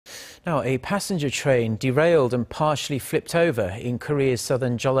Now, a passenger train derailed and partially flipped over in Korea's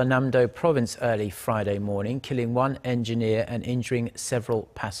southern Jeollanam-do Province early Friday morning, killing one engineer and injuring several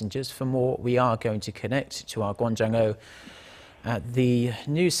passengers. For more, we are going to connect to our Kwon Jang-ho at the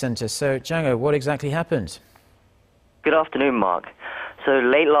news centre. So, Jang-ho, what exactly happened? Good afternoon, Mark. So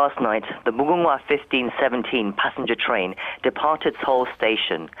late last night, the Mugunghwa 1517 passenger train departed Seoul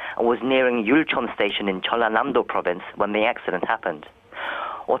Station and was nearing Yulchon Station in Jeollanam-do Province when the accident happened.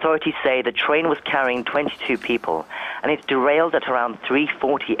 Authorities say the train was carrying 22 people and it derailed at around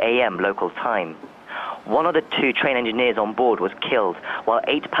 3:40 a.m. local time. One of the two train engineers on board was killed, while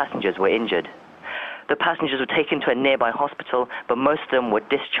 8 passengers were injured. The passengers were taken to a nearby hospital, but most of them were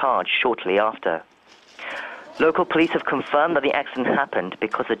discharged shortly after. Local police have confirmed that the accident happened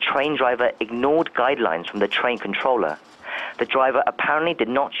because the train driver ignored guidelines from the train controller. The driver apparently did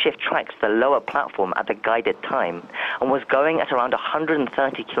not shift tracks to the lower platform at the guided time and was going at around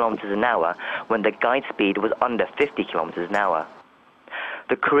 130 kilometers an hour when the guide speed was under 50 kilometers an hour.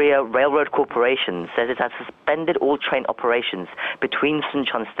 The Korea Railroad Corporation says it has suspended all train operations between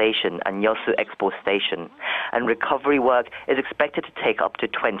Yulchon Station and Yeosu Export Station, and recovery work is expected to take up to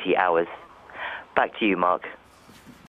 20 hours. Back to you, Mark.